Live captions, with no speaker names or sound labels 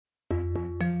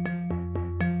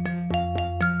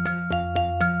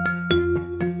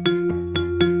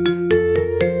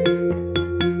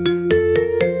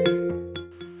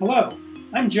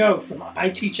Joe from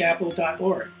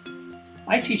iteachapple.org.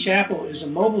 iTeachApple is a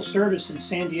mobile service in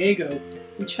San Diego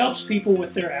which helps people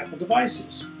with their Apple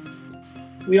devices.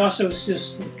 We also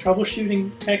assist with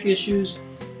troubleshooting tech issues,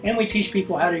 and we teach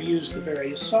people how to use the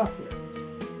various software.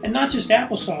 And not just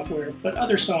Apple software, but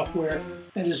other software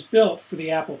that is built for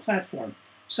the Apple platform,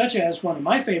 such as one of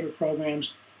my favorite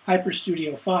programs,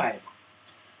 HyperStudio 5.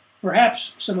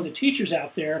 Perhaps some of the teachers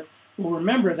out there will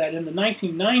remember that in the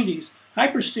 1990s,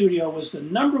 HyperStudio was the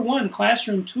 #1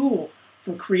 classroom tool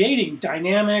for creating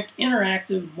dynamic,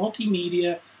 interactive,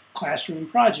 multimedia classroom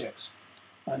projects.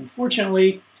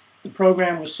 Unfortunately, the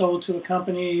program was sold to a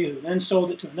company who then sold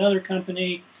it to another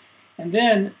company, and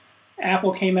then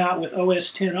Apple came out with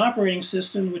OS X operating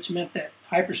system, which meant that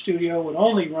HyperStudio would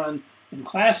only run in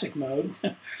classic mode.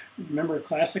 Remember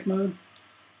classic mode?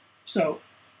 So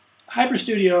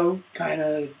HyperStudio kind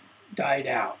of died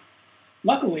out.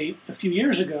 Luckily, a few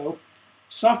years ago,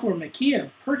 Software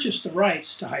Makiev purchased the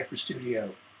rights to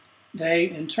HyperStudio. They,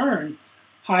 in turn,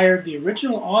 hired the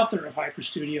original author of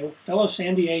HyperStudio, fellow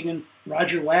San Diegan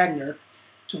Roger Wagner,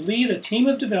 to lead a team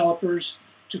of developers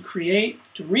to recreate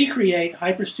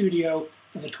HyperStudio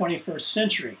for the 21st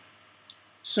century.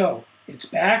 So, it's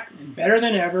back and better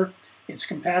than ever. It's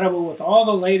compatible with all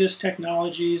the latest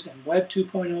technologies and Web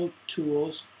 2.0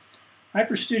 tools.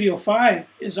 HyperStudio 5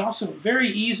 is also very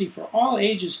easy for all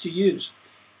ages to use.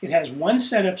 It has one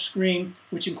setup screen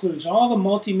which includes all the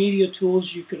multimedia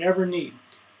tools you could ever need,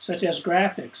 such as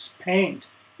graphics,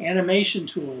 paint, animation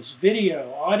tools,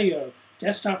 video, audio,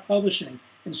 desktop publishing,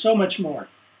 and so much more.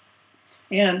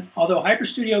 And although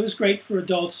HyperStudio is great for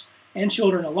adults and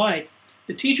children alike,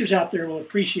 the teachers out there will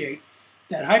appreciate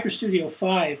that HyperStudio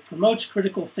 5 promotes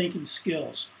critical thinking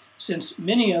skills, since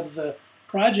many of the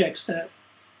projects that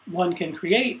one can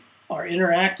create are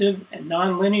interactive and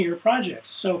non-linear projects.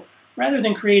 So rather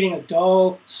than creating a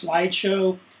dull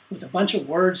slideshow with a bunch of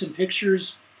words and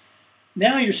pictures,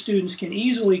 now your students can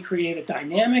easily create a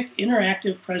dynamic,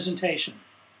 interactive presentation.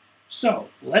 So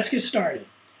let's get started.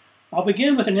 I'll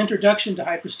begin with an introduction to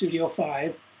HyperStudio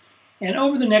 5, and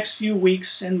over the next few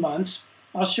weeks and months,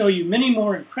 I'll show you many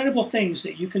more incredible things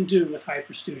that you can do with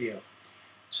HyperStudio.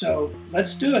 So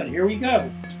let's do it. Here we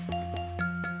go.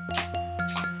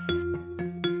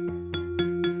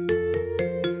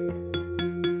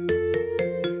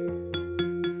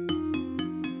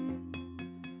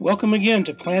 Welcome again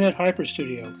to Planet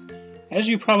HyperStudio. As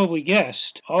you probably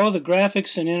guessed, all the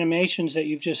graphics and animations that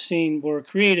you've just seen were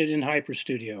created in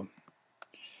HyperStudio.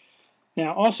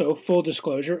 Now also, full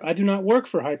disclosure, I do not work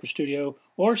for HyperStudio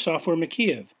or Software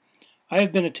Makiev. I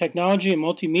have been a technology and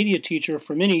multimedia teacher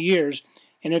for many years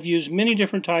and have used many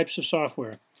different types of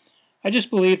software. I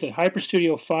just believe that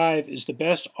HyperStudio 5 is the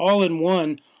best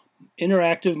all-in-one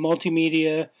interactive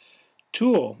multimedia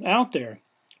tool out there,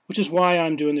 which is why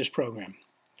I'm doing this program.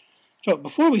 So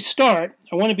before we start,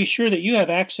 I want to be sure that you have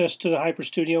access to the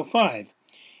HyperStudio 5.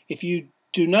 If you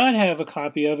do not have a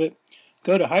copy of it,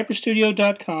 go to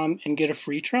hyperstudio.com and get a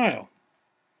free trial.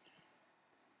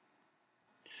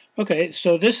 Okay,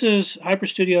 so this is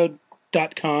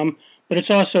hyperstudio.com, but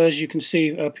it's also, as you can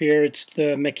see up here, it's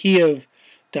the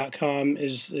Makiev.com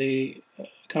is the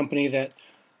company that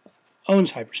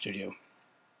owns HyperStudio.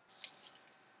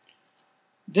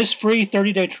 This free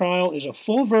 30-day trial is a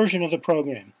full version of the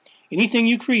program. Anything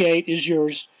you create is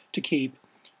yours to keep.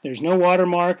 There's no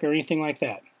watermark or anything like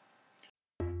that.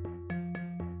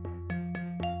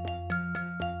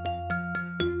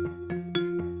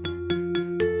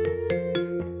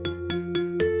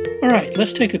 Alright,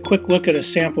 let's take a quick look at a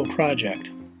sample project.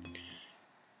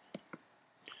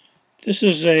 This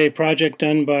is a project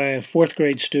done by a 4th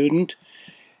grade student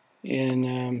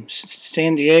in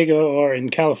San Diego, or in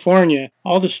California.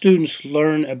 All the students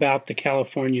learn about the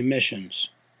California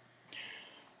missions.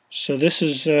 So this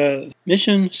is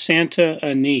Mission Santa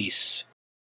Anise.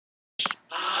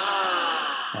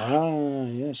 Ah,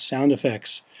 yes, sound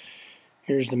effects.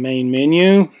 Here's the main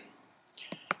menu.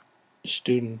 The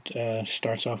student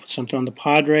starts off with something on the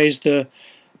Padres.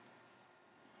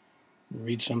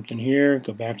 Read something here,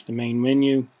 go back to the main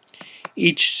menu.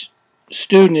 Each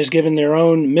student is given their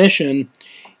own mission,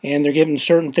 and they're given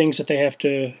certain things that they have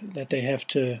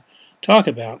to talk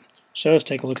about. So let's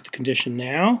take a look at the condition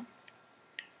now.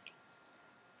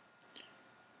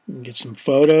 You can get some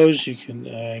photos. You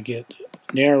can get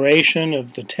narration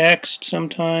of the text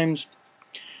sometimes.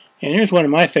 And here's one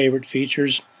of my favorite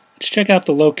features. Let's check out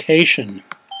the location.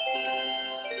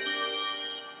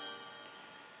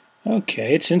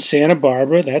 Okay, it's in Santa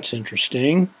Barbara. That's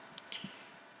interesting.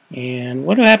 And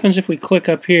what happens if we click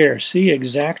up here? See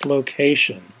exact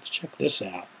location. Let's check this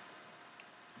out.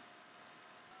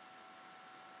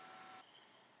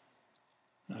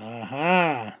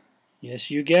 Aha!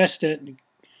 Yes, you guessed it.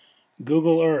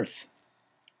 Google Earth.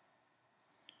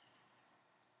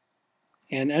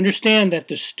 And understand that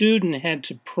the student had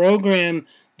to program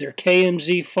their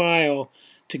KMZ file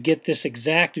to get this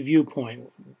exact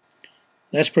viewpoint.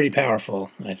 That's pretty powerful,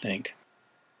 I think.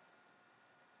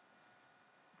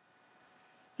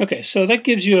 Okay, so that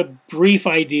gives you a brief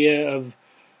idea of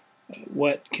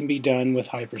what can be done with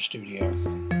HyperStudio.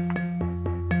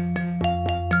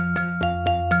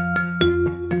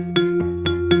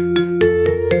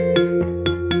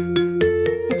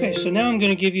 Okay, so now I'm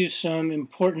going to give you some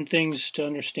important things to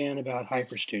understand about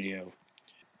HyperStudio.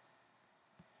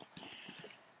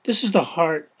 This is the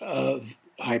heart of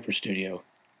HyperStudio.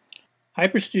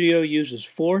 HyperStudio uses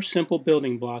 4 simple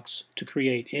building blocks to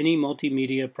create any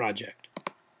multimedia project.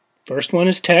 First one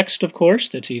is text, of course,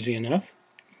 that's easy enough.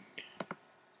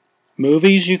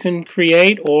 Movies you can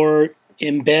create or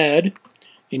embed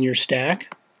in your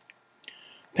stack.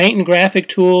 Paint and graphic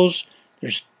tools,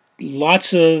 there's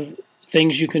lots of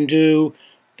things you can do.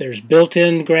 There's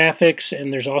built-in graphics,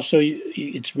 and there's also,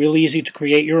 it's really easy to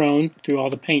create your own through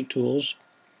all the paint tools.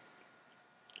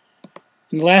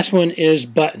 And the last one is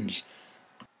buttons.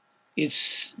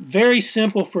 It's very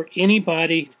simple for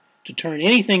anybody to turn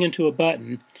anything into a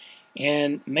button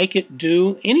and make it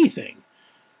do anything.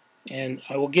 And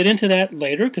I will get into that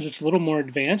later because it's a little more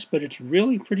advanced, but it's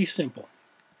really pretty simple.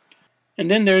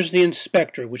 And then there's the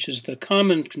inspector, which is the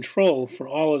common control for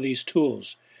all of these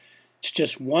tools. It's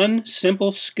just one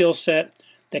simple skill set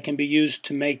that can be used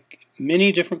to make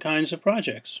many different kinds of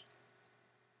projects.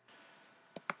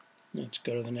 Let's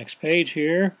go to the next page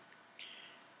here.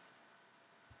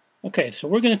 Okay, so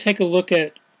we're going to take a look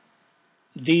at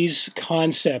these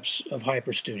concepts of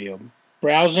HyperStudio.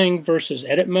 Browsing versus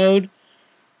edit mode,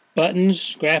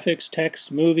 buttons, graphics,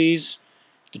 text, movies,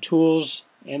 the tools,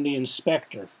 and the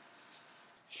inspector.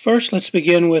 First, let's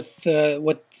begin with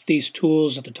what these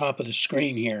tools at the top of the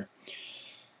screen here.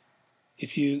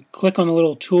 If you click on the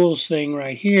little tools thing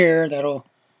right here, that'll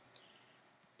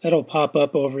pop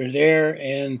up over there,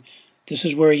 and this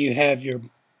is where you have your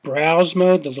browse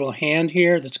mode, the little hand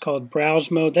here that's called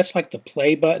browse mode. That's like the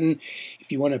play button.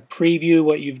 If you want to preview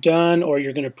what you've done or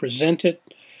you're going to present it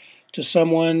to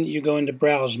someone, you go into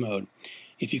browse mode.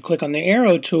 If you click on the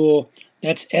arrow tool,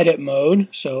 that's edit mode.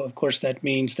 So of course that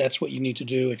means that's what you need to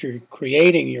do if you're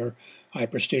creating your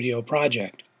HyperStudio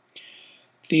project.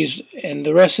 These and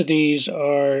the rest of these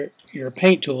are your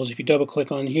paint tools. If you double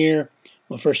click on here,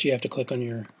 well, first you have to click on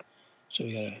your, so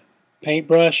you got a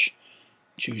paintbrush,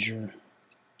 choose your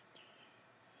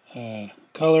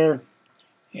color,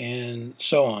 and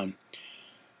so on.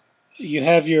 You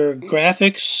have your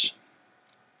graphics.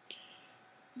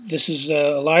 This is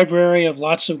a library of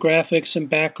lots of graphics and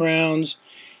backgrounds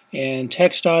and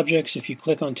text objects. If you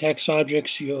click on text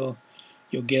objects, you'll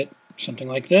get something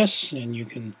like this, and you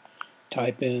can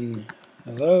type in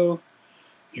hello,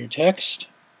 your text.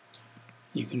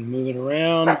 You can move it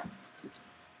around,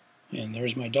 and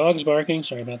there's my dog's barking.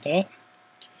 Sorry about that.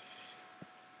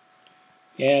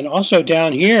 And also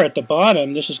down here at the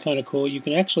bottom, this is kind of cool, you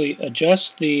can actually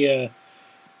adjust the,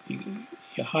 you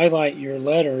highlight your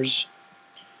letters,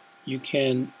 you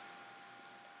can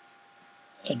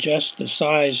adjust the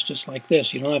size just like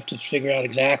this. You don't have to figure out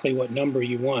exactly what number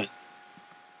you want.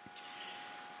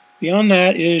 Beyond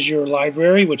that is your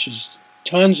library, which is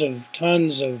tons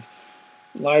of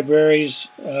libraries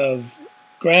of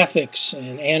graphics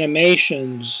and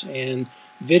animations and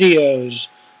videos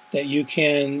that you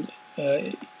can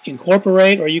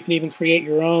incorporate, or you can even create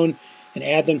your own and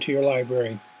add them to your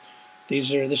library.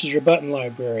 This is your button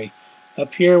library.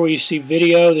 Up here where you see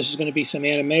video, this is going to be some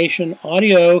animation.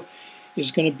 Audio is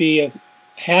going to be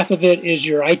half of it is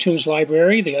your iTunes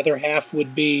library. The other half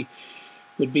would be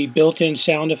built-in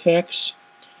sound effects.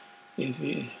 If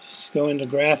you go into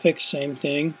graphics, same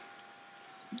thing.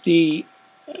 The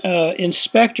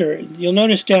inspector, you'll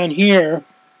notice down here,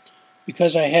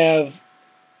 because I have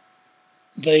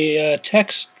the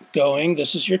text going,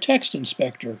 this is your text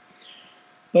inspector.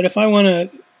 But if I want to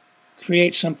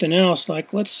create something else,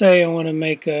 like let's say I want to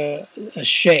make a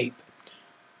shape,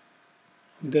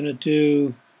 I'm going to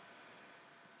do,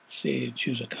 let's see,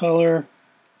 choose a color,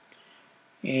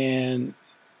 and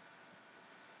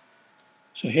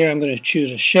so here I'm going to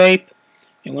choose a shape,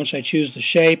 and once I choose the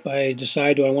shape, I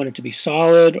decide, do I want it to be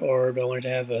solid, or do I want it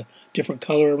to have a different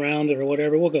color around it, or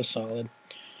whatever. We'll go solid.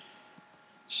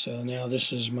 So now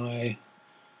this is my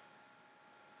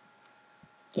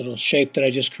little shape that I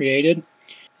just created.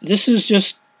 This is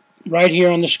just right here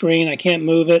on the screen. I can't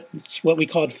move it. It's what we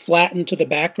call flattened to the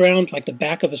background, like the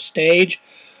back of a stage.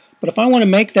 But if I want to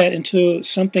make that into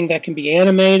something that can be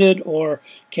animated or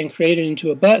can create it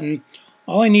into a button,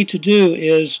 all I need to do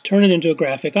is turn it into a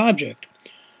graphic object.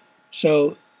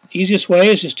 So the easiest way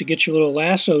is just to get your little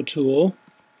lasso tool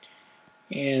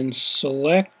and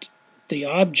select the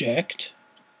object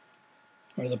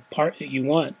or the part that you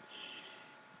want,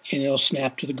 and it'll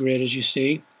snap to the grid as you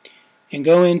see, and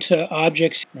go into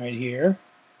Objects right here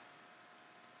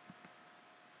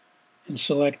and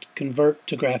select Convert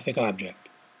to Graphic Object.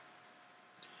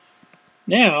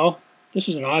 Now this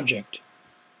is an object.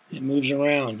 It moves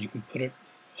around. You can put it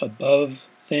above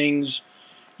things.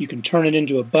 You can turn it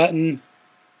into a button.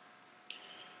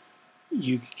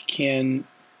 You can,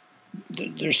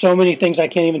 there's so many things I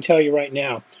can't even tell you right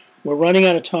now. We're running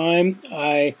out of time.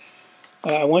 I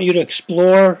want you to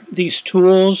explore these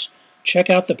tools. Check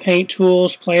out the paint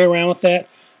tools. Play around with that.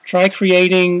 Try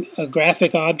creating a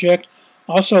graphic object.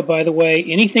 Also, by the way,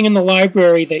 anything in the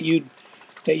library that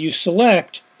you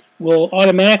select will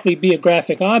automatically be a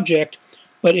graphic object.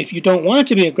 But if you don't want it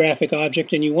to be a graphic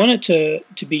object and you want it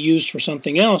to be used for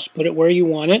something else, put it where you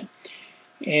want it.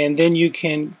 And then you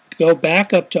can go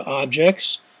back up to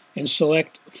Objects and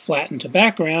select Flatten to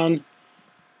Background.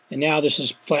 And now this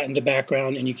is flattened to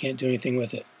background and you can't do anything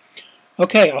with it.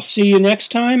 Okay, I'll see you next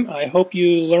time. I hope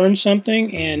you learned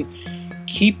something and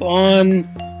keep on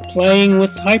playing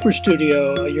with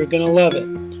HyperStudio. You're going to love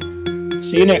it.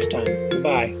 See you next time.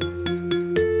 Goodbye.